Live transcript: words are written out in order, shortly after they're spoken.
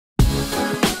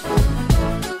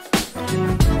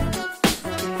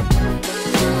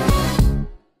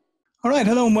All right,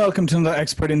 hello and welcome to another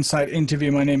Expert Insight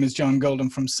interview. My name is John Golden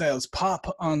from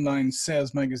SalesPOP, online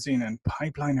sales magazine and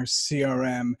Pipeliner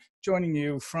CRM, joining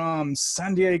you from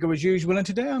San Diego as usual. And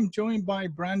today I'm joined by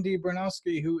Brandi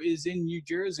Bernoskie, who is in New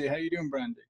Jersey. How are you doing,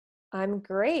 Brandi? I'm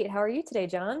great. How are you today,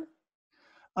 John?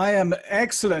 I am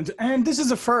excellent. And this is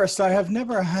a first. I have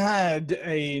never had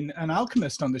an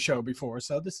alchemist on the show before,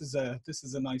 so this is a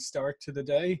nice start to the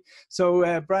day. So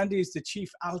Brandi is the chief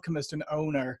alchemist and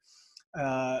owner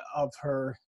of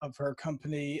her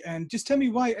company. And just tell me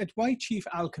why chief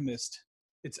alchemist?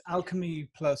 It's alchemy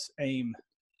plus aim.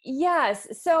 Yes.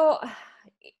 So,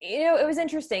 it was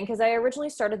interesting because I originally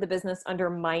started the business under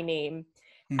my name.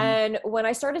 Mm-hmm. And when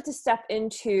I started to step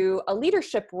into a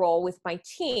leadership role with my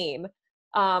team,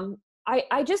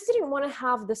 I just didn't want to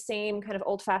have the same kind of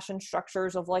old-fashioned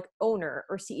structures of like owner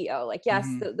or CEO. Like, yes,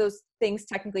 Mm-hmm. those things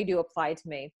technically do apply to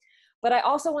me. But I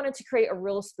also wanted to create a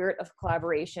real spirit of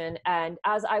collaboration. And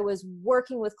as I was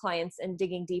working with clients and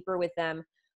digging deeper with them,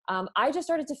 I just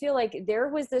started to feel like there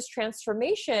was this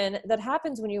transformation that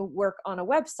happens when you work on a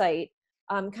website,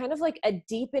 kind of like a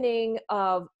deepening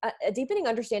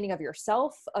understanding of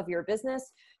yourself, of your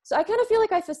business. So I kind of feel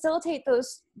like I facilitate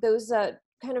those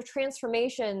kind of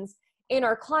transformations in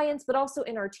our clients, but also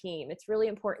in our team. It's really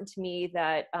important to me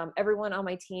that everyone on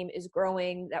my team is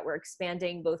growing, that we're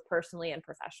expanding both personally and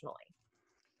professionally.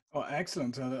 Oh,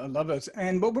 excellent. I love it.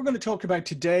 And what we're going to talk about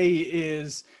today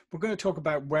is we're going to talk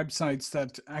about websites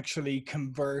that actually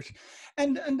convert.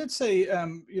 And let's say,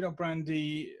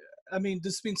 Brandi, I mean,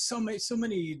 there's been so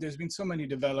many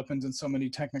developments and so many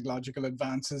technological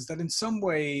advances that in some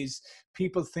ways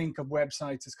people think of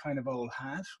websites as kind of old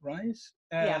hat, right?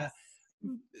 Yes.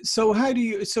 So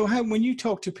when you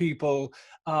talk to people,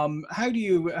 how do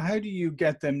you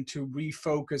get them to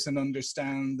refocus and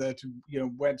understand that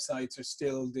websites are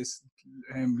still this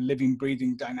living,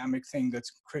 breathing, dynamic thing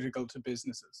that's critical to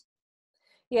businesses?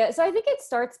 Yeah. So I think it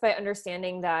starts by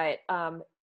understanding that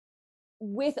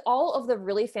with all of the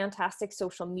really fantastic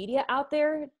social media out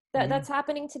there Mm-hmm. that's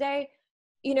happening today,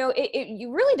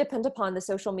 you really depend upon the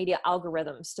social media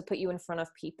algorithms to put you in front of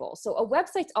people. So a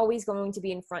website's always going to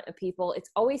be in front of people. It's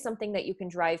always something that you can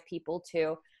drive people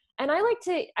to. And I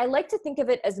like to think of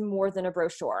it as more than a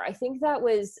brochure. I think that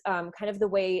was kind of the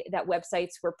way that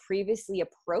websites were previously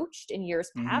approached in years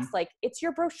Mm-hmm. past. Like, it's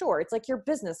your brochure. It's like your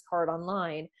business card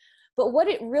online. But what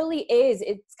it really is,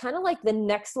 it's kind of like the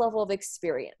next level of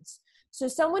experience. So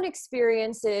someone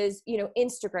experiences,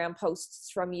 Instagram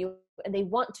posts from you and they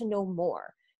want to know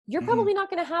more. You're Mm-hmm. probably not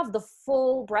going to have the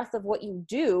full breadth of what you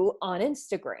do on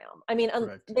Instagram. I mean,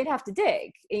 Correct. they'd have to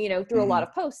dig, through a Mm-hmm. lot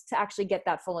of posts to actually get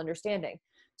that full understanding.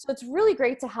 So it's really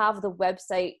great to have the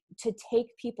website to take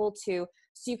people to,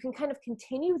 so you can kind of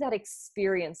continue that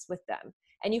experience with them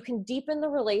and you can deepen the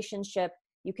relationship.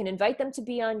 You can invite them to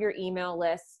be on your email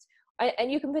list,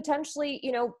 and you can potentially,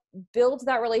 build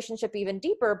that relationship even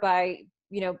deeper by,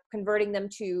 converting them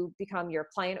to become your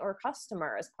client or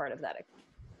customer as part of that.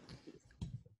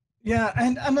 Yeah,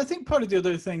 and I think part of the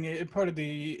other thing, part of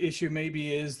the issue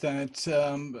maybe is that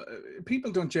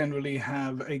people don't generally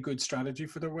have a good strategy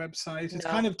for their website. It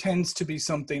kind No. of tends to be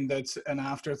something that's an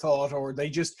afterthought, or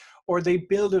they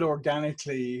build it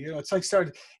organically. It's like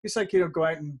go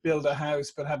out and build a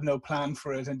house, but have no plan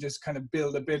for it, and just kind of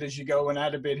build a bit as you go, and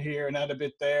add a bit here and add a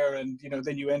bit there, and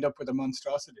then you end up with a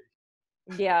monstrosity.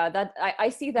 Yeah, that I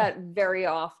see that very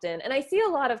often. And I see a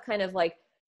lot of kind of like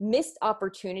missed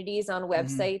opportunities on Mm-hmm.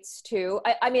 websites too.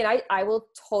 I will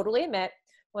totally admit,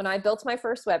 when I built my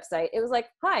first website, it was like,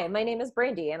 hi, my name is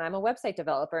Brandi and I'm a website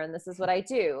developer and this is what I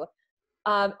do.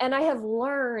 And I have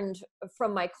learned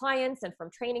from my clients and from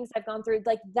trainings I've gone through,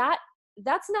 like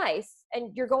that's nice.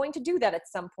 And you're going to do that at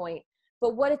some point.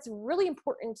 But what it's really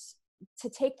important to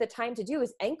take the time to do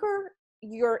is anchor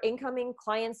your incoming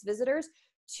clients, visitors,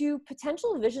 to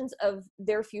potential visions of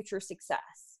their future success.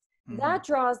 Mm-hmm. That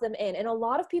draws them in. And a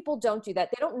lot of people don't do that.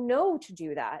 They don't know to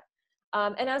do that.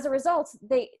 And as a result,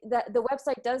 the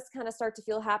website does kind of start to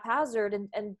feel haphazard,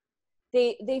 and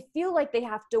they feel like they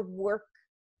have to work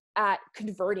at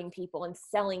converting people and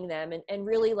selling them, and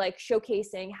really like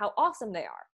showcasing how awesome they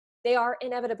are. They are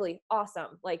inevitably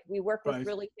awesome. Like, we work with Right.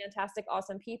 really fantastic,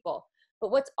 awesome people.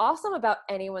 But what's awesome about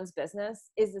anyone's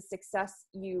business is the success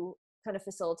you kind of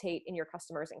facilitate in your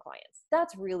customers and clients.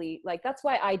 That's really that's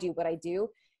why I do what I do.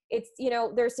 It's,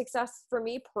 there's success for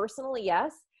me personally,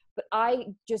 yes, but I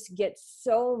just get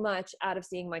so much out of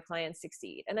seeing my clients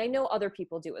succeed. And I know other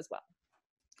people do as well.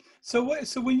 So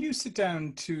when you sit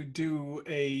down to do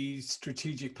a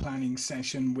strategic planning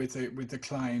session with a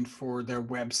client for their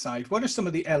website, what are some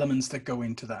of the elements that go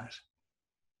into that?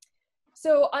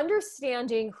 So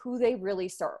understanding who they really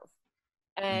serve.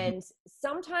 And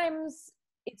sometimes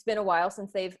it's been a while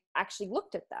since they've actually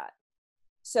looked at that.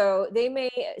 So they may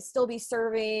still be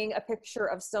serving a picture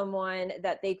of someone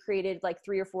that they created like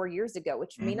 3 or 4 years ago,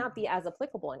 which may not be as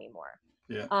applicable anymore.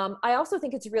 Yeah. I also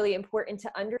think it's really important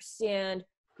to understand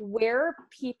where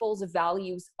people's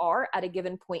values are at a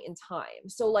given point in time.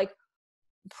 So like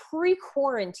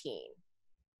pre-quarantine,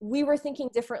 we were thinking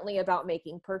differently about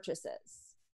making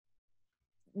purchases.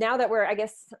 Now that we're, I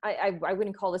guess, I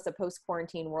wouldn't call this a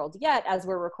post-quarantine world yet as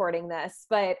we're recording this,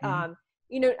 but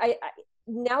you know,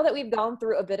 now that we've gone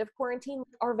through a bit of quarantine,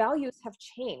 our values have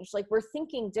changed. Like we're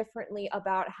thinking differently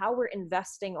about how we're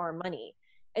investing our money.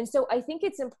 And so I think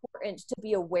it's important to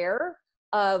be aware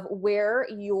of where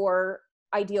your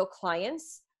ideal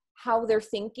clients, how they're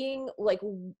thinking, like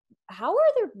how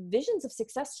are their visions of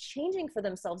success changing for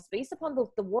themselves based upon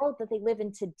the world that they live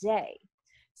in today.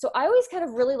 So I always kind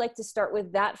of really like to start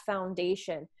with that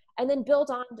foundation and then build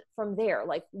on from there.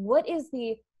 Like what is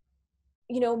the,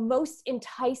 you know, most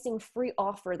enticing free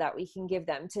offer that we can give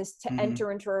them to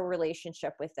enter into a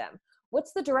relationship with them?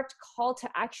 What's the direct call to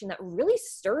action that really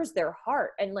stirs their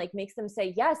heart and like makes them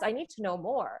say, yes, I need to know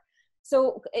more.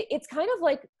 So it's kind of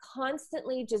like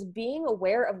constantly just being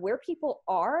aware of where people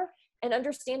are and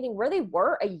understanding where they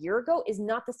were a year ago is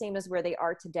not the same as where they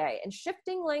are today, and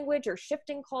shifting language or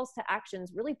shifting calls to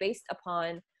actions really based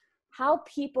upon how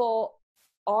people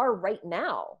are right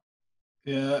now.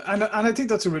 Yeah, and I think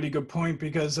that's a really good point,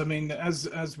 because I mean,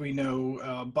 as we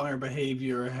know, buyer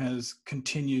behavior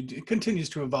continues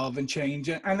to evolve and change,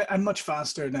 and much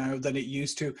faster now than it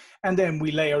used to. And then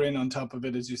we layer in on top of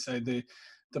it, as you say, the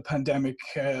pandemic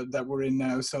that we're in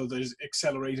now, so there's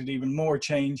accelerated even more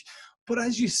change. But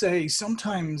as you say,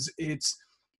 sometimes it's,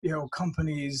 you know,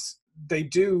 companies, they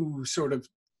do sort of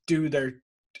do their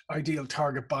ideal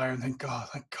target buyer and think, oh,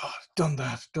 thank God, done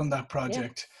that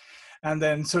project. Yeah. And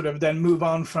then sort of then move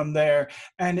on from there.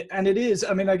 And it is,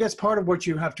 I mean, I guess part of what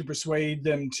you have to persuade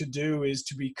them to do is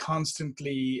to be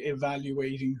constantly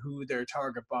evaluating who their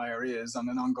target buyer is on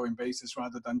an ongoing basis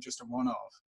rather than just a one-off.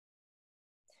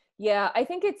 Yeah, I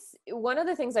think it's one of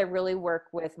the things I really work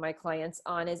with my clients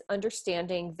on is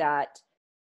understanding that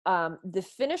the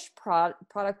finished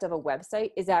product of a website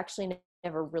is actually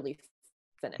never really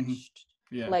finished.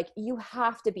 Yeah. Like you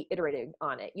have to be iterating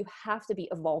on it. You have to be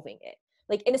evolving it.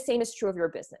 Like, and the same is true of your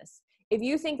business. If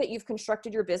you think that you've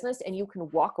constructed your business and you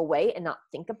can walk away and not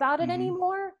think about it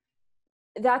anymore,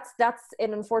 that's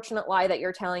an unfortunate lie that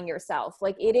you're telling yourself.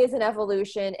 Like it is an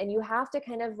evolution and you have to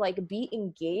kind of like be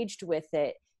engaged with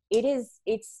it.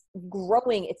 It's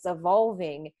growing, it's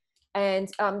evolving.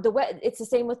 And it's the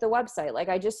same with the website. Like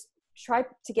I just try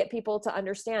to get people to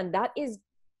understand that is,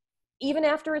 even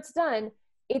after it's done,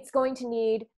 it's going to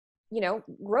need, you know,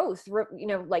 growth, you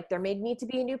know, like there may need to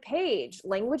be a new page,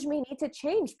 language may need to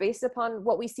change based upon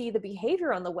what we see the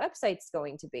behavior on the website's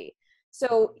going to be.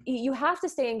 So you have to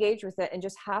stay engaged with it and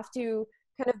just have to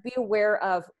kind of be aware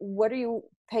of what are you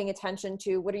paying attention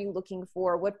to? What are you looking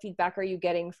for? What feedback are you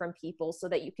getting from people so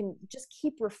that you can just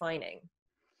keep refining?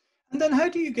 And then how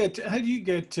do you get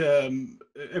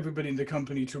everybody in the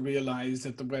company to realize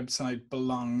that the website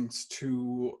belongs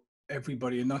to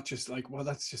everybody and not just like, well,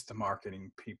 that's just the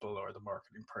marketing people or the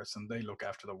marketing person, they look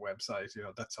after the website, you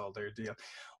know, that's all their deal.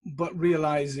 But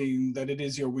realizing that it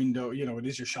is your window, you know, it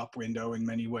is your shop window in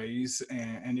many ways,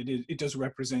 and it does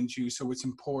represent you. So it's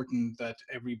important that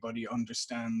everybody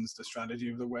understands the strategy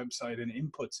of the website and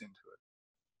inputs into it.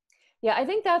 Yeah, I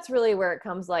think that's really where it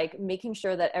comes, like making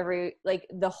sure that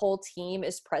the whole team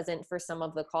is present for some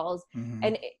of the calls.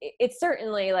 And it's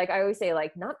certainly, like I always say,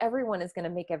 like not everyone is going to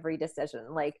make every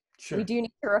decision. Like we do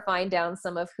need to refine down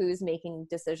some of who's making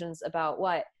decisions about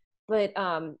what, but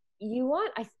I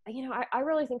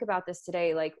really think about this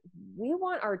today. Like we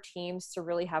want our teams to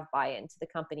really have buy-in to the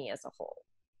company as a whole.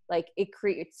 Like it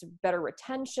creates better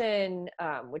retention,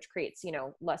 which creates, you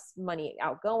know, less money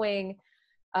outgoing.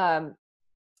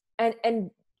 And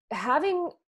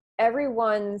having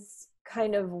everyone's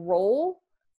kind of role,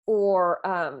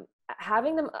 or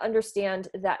having them understand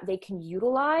that they can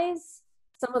utilize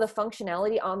some of the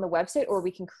functionality on the website, or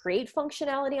we can create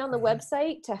functionality on the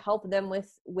website to help them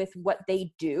with what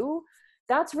they do.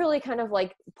 That's really kind of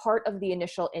like part of the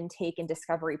initial intake and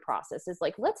discovery process, is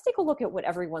like, let's take a look at what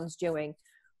everyone's doing.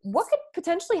 What could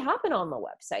potentially happen on the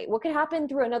website? What could happen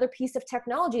through another piece of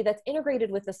technology that's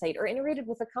integrated with the site or integrated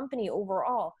with the company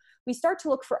overall? We start to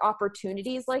look for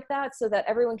opportunities like that so that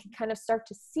everyone can kind of start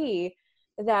to see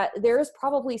that there's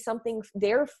probably something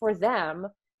there for them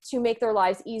to make their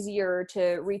lives easier,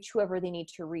 to reach whoever they need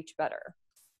to reach better.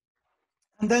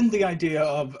 And then the idea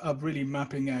of really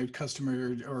mapping out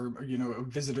customer or, you know,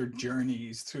 visitor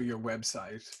journeys through your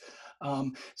website.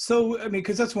 So, I mean,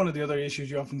 because that's one of the other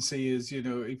issues you often see is,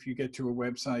 if you get to a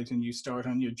website and you start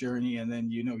on your journey and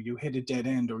then, you hit a dead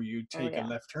end or you Oh take a yeah.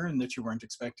 left turn that you weren't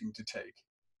expecting to take.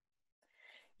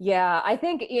 Yeah, I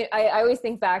think I always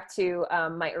think back to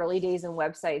my early days in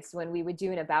websites when we would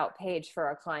do an about page for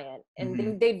a client, and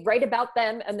Hmm. they'd write about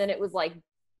them, and then it was like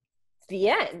the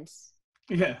end.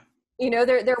 Yeah.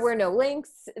 There were no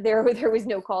links, there was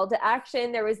no call to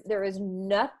action, there was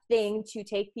nothing to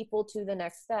take people to the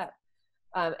next step.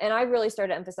 And I really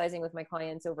started emphasizing with my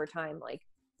clients over time, like,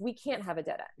 we can't have a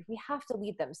dead end. We have to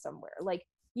lead them somewhere. Like,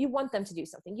 you want them to do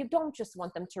something. You don't just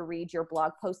want them to read your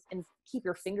blog post and keep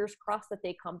your fingers crossed that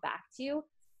they come back to you.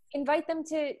 Invite them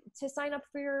to sign up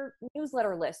for your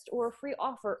newsletter list or a free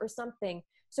offer or something.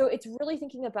 So it's really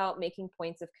thinking about making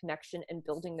points of connection and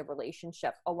building the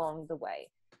relationship along the way.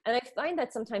 And I find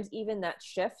that sometimes even that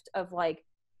shift of like,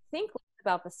 think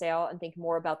about the sale and think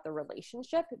more about the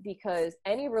relationship, because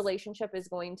any relationship is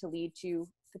going to lead to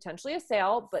potentially a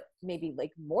sale, but maybe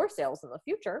like more sales in the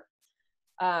future.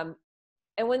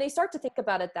 And when they start to think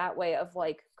about it that way of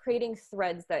like creating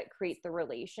threads that create the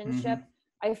relationship, Hmm.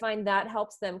 I find that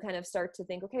helps them kind of start to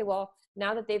think, okay, well,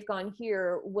 now that they've gone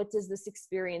here, what does this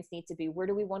experience need to be? Where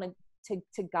do we want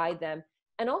to guide them?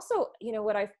 And also,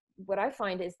 what I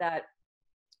find is that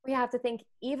we have to think,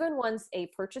 even once a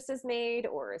purchase is made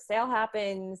or a sale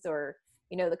happens, or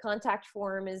the contact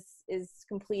form is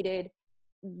completed,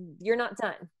 you're not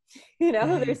done.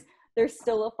 Hmm. There's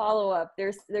still a follow-up,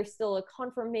 there's still a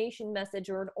confirmation message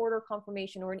or an order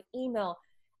confirmation or an email,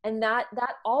 and that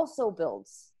also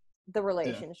builds the Yeah.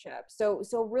 relationship. So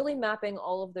really mapping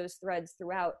all of those threads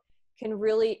throughout can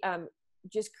really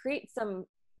just create some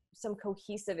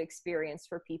cohesive experience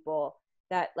for people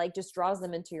that like just draws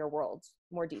them into your world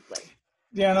more deeply.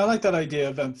 Yeah, and I like that idea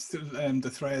of the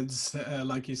threads,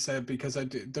 like you said, because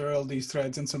there are all these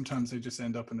threads, and sometimes they just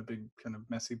end up in a big kind of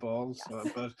messy ball. So,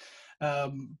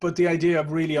 Yes. but the idea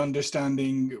of really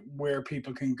understanding where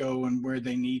people can go and where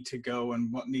they need to go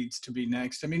and what needs to be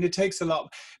next. I mean, it takes a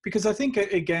lot, because I think,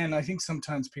 again, I think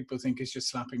sometimes people think it's just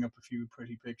slapping up a few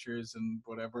pretty pictures and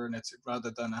whatever, and it's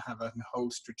rather than have a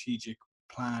whole strategic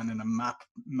plan and a map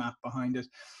behind it.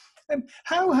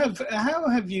 How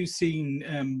have you seen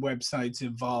websites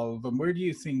evolve, and where do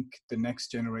you think the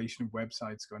next generation of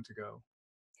websites going to go?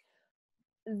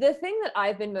 The thing that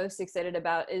I've been most excited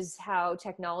about is how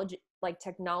technology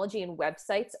and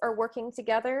websites are working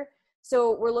together.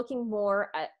 So we're looking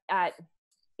more at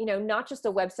not just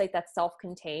a website that's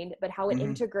self-contained, but how it Hmm.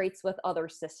 integrates with other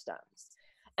systems.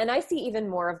 And I see even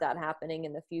more of that happening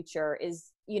in the future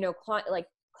is,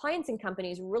 clients and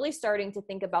companies really starting to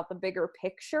think about the bigger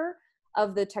picture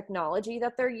of the technology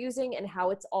that they're using and how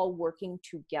it's all working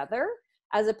together,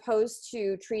 as opposed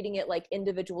to treating it like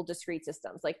individual discrete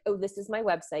systems. Like, oh, this is my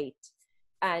website,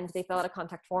 and they fill out a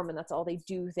contact form and that's all they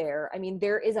do there. I mean,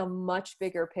 there is a much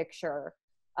bigger picture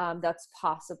that's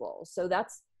possible. So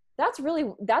that's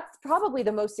probably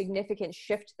the most significant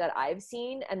shift that I've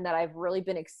seen and that I've really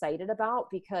been excited about,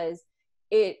 because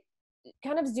it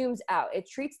kind of zooms out. It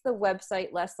treats the website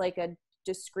less like a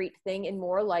discrete thing and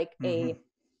more like Hmm.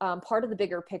 a part of the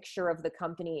bigger picture of the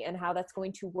company and how that's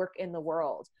going to work in the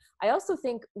world. I also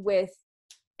think with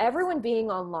everyone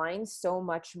being online so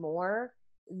much more,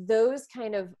 those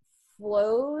kind of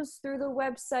flows through the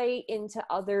website into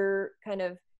other kind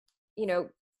of, you know,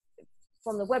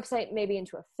 from the website maybe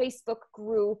into a Facebook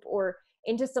group or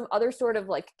into some other sort of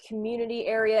like community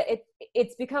area.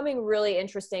 It's becoming really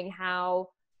interesting how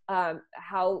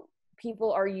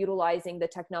people are utilizing the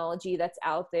technology that's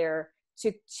out there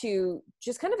to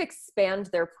just kind of expand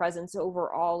their presence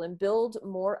overall and build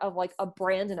more of like a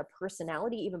brand and a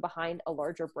personality even behind a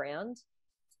larger brand.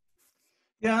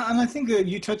 Yeah, and I think that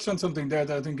you touched on something there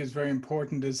that I think is very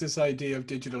important, is this idea of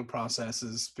digital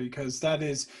processes, because that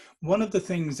is one of the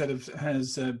things that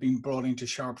has been brought into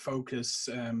sharp focus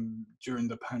during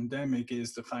the pandemic,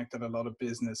 is the fact that a lot of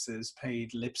businesses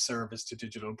paid lip service to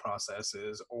digital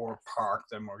processes or Yes. parked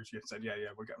them, or you said, yeah,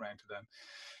 we'll get around to them.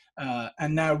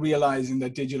 And now realizing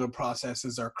that digital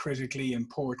processes are critically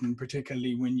important,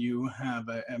 particularly when you have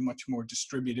a much more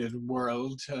distributed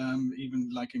world, even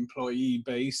like employee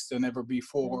based than ever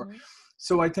before. Mm-hmm.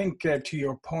 So I think, to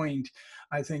your point,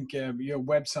 I think your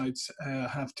websites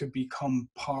have to become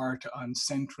part and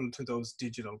central to those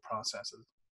digital processes.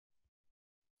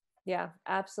 Yeah,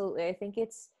 absolutely. I think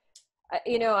it's,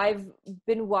 I've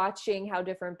been watching how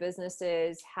different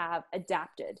businesses have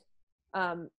adapted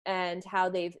and how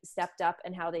they've stepped up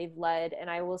and how they've led. And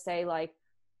I will say, like,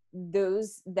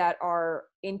 those that are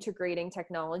integrating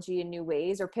technology in new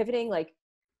ways or pivoting, like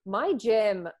my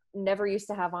gym never used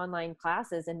to have online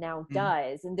classes and now Mm-hmm.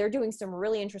 does. And they're doing some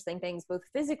really interesting things, both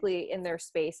physically in their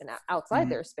space and outside Mm-hmm.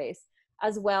 their space,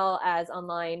 as well as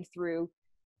online through,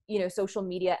 you know, social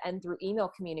media and through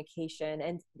email communication.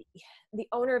 And the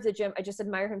owner of the gym, I just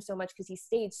admire him so much because he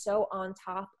stayed so on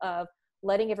top of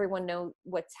letting everyone know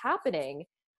what's happening,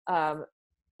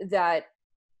 that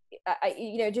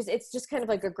you know, just, it's just kind of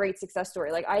like a great success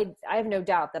story. Like I have no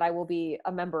doubt that I will be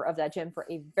a member of that gym for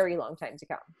a very long time to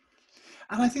come.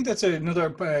 And I think that's another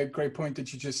great point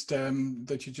that you just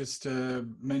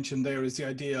mentioned there, is the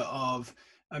idea of,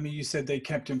 I mean, you said they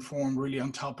kept informed, really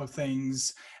on top of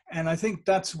things, and I think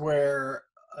that's where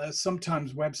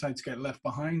sometimes websites get left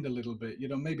behind a little bit. You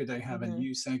know, maybe they have a Mm-hmm.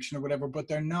 news section or whatever, but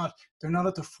they're not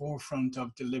at the forefront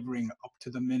of delivering up to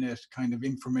the minute kind of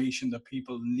information that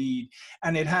people need.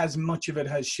 And much of it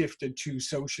has shifted to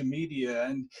social media,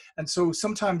 and so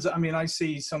sometimes, I mean, I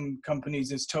see some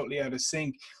companies it's totally out of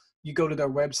sync. You go to their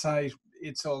website,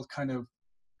 it's all kind of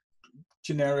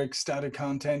generic static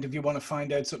content. If you want to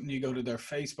find out something, you go to their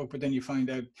Facebook, but then you find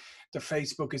out their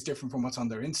Facebook is different from what's on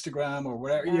their Instagram or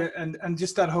whatever. Yeah. Yeah, and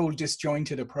just that whole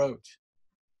disjointed approach.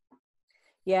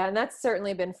 Yeah. And that's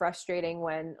certainly been frustrating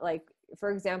when, like,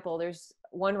 for example, there's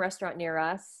one restaurant near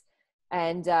us,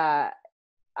 and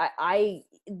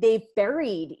they've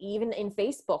buried even in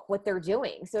Facebook what they're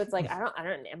doing. So it's like,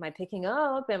 am I picking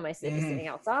up? Am I Mm-hmm. sitting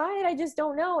outside? I just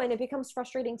don't know. And it becomes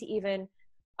frustrating to even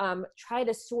try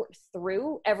to sort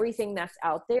through everything that's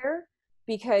out there,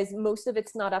 because most of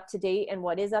it's not up to date. And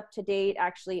what is up to date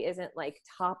actually isn't like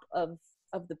top of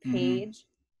the Mm-hmm. page.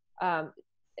 Um,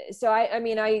 so I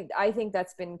mean, I think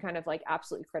that's been kind of like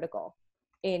absolutely critical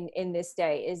in this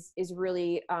day, is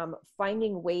really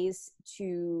finding ways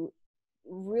to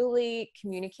really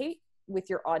communicate with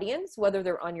your audience, whether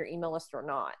they're on your email list or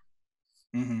not.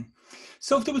 Mm-hmm.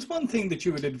 So if there was one thing that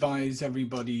you would advise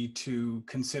everybody to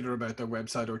consider about their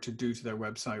website or to do to their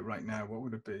website right now, what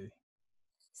would it be?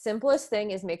 Simplest thing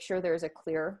is make sure there's a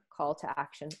clear call to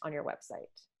action on your website.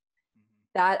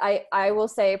 That I will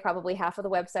say probably half of the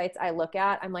websites I look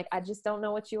at, I'm like, I just don't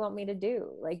know what you want me to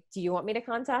do. Like, do you want me to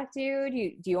contact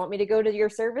you? Do you want me to go to your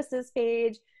services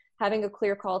page? Having a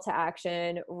clear call to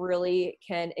action really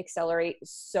can accelerate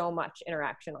so much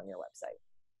interaction on your website.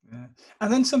 Yeah.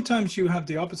 And then sometimes you have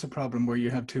the opposite problem where you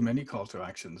have too many call to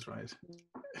actions, right?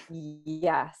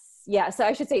 Yes. Yeah. So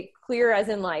I should say clear as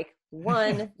in like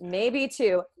one, maybe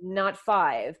two, not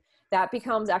five. That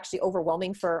becomes actually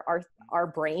overwhelming for our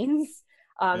brains.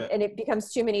 Yeah. And it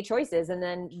becomes too many choices. And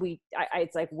then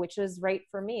it's like, which is right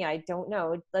for me? I don't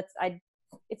know.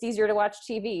 It's easier to watch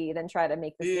TV than try to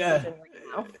make this Yeah, decision right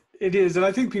now. it is. And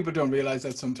I think people don't realize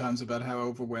that sometimes, about how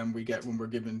overwhelmed we get when we're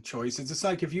given choices. It's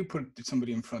like if you put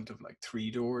somebody in front of like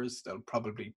 3 doors, they'll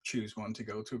probably choose one to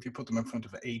go to. If you put them in front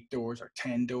of 8 doors or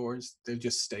 10 doors, they'll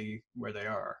just stay where they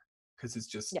are, because it's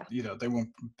just, Yeah. they won't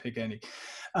pick any.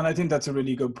 And I think that's a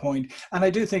really good point. And I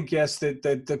do think, yes, that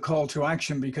the call to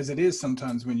action, because it is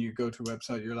sometimes when you go to a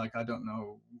website, you're like, I don't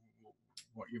know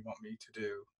what you want me to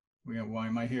do. Why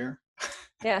am I here?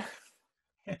 Yeah.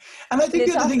 Yeah. And I And think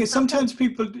the it's other thing also is sometimes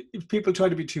people try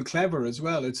to be too clever as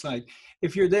well. It's like,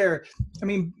 if you're there, I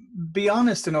mean, be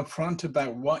honest and upfront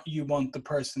about what you want the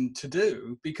person to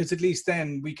do, because at least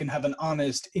then we can have an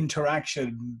honest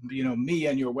interaction. Me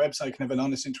and your website can have an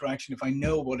honest interaction if I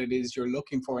know what it is you're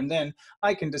looking for, and then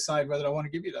I can decide whether I want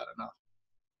to give you that or not.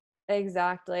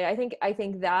 exactly. I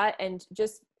think that, and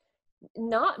just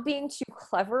not being too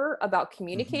clever about Hmm.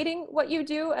 communicating what you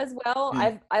do as well.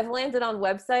 Yeah. I've landed on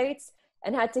websites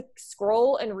and had to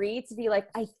scroll and read to be like,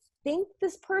 I think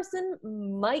this person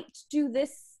might do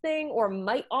this thing or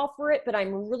might offer it, but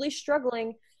I'm really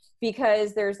struggling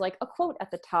because there's like a quote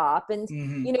at the top. And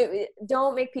Hmm.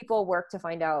 don't make people work to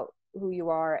find out who you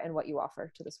are and what you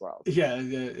offer to this world. Yeah,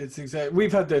 it's exactly.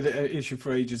 We've had that issue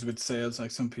for ages with sales. Like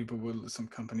some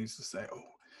companies will say, "Oh,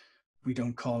 we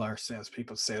don't call our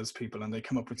salespeople," and they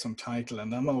come up with some title,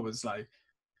 and I'm always like,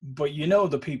 but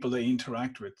the people they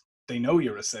interact with, they know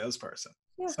you're a salesperson,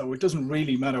 Yeah, so it doesn't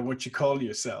really matter what you call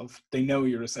yourself. They know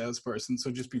you're a salesperson,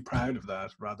 so just be proud of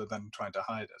that rather than trying to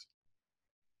hide it.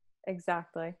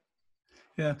 exactly.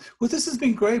 Yeah, well, this has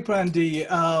been great, Brandi.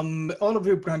 All of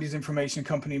your Brandi's information,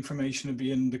 company information, will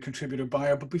be in the contributor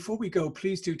bio, but before we go,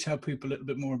 please do tell people a little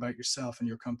bit more about yourself and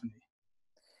your company.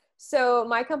 So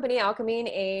my company, Alchemy and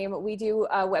AIM, we do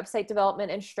website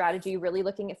development and strategy, really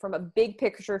looking at from a big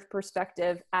picture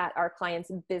perspective at our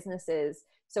clients' businesses.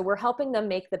 So we're helping them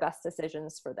make the best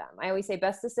decisions for them. I always say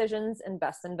best decisions and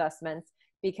best investments,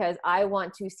 because I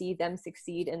want to see them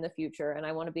succeed in the future. And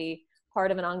I want to be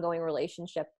part of an ongoing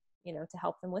relationship, to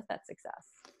help them with that success.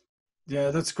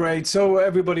 Yeah, that's great. So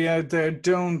everybody out there,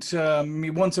 don't,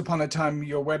 once upon a time,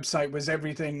 your website was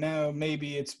everything. Now,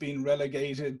 maybe it's been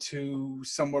relegated to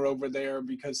somewhere over there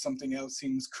because something else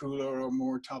seems cooler or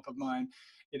more top of mind.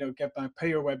 You know, get back, pay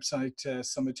your website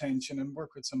some attention and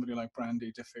work with somebody like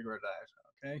Brandi to figure it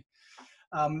out. Okay.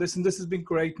 Listen, this has been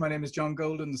great. My name is John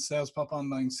Golden, the Sales Pop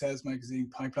Online Sales Magazine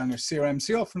Pipeliner CRM.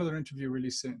 See you off for another interview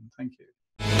really soon. Thank you.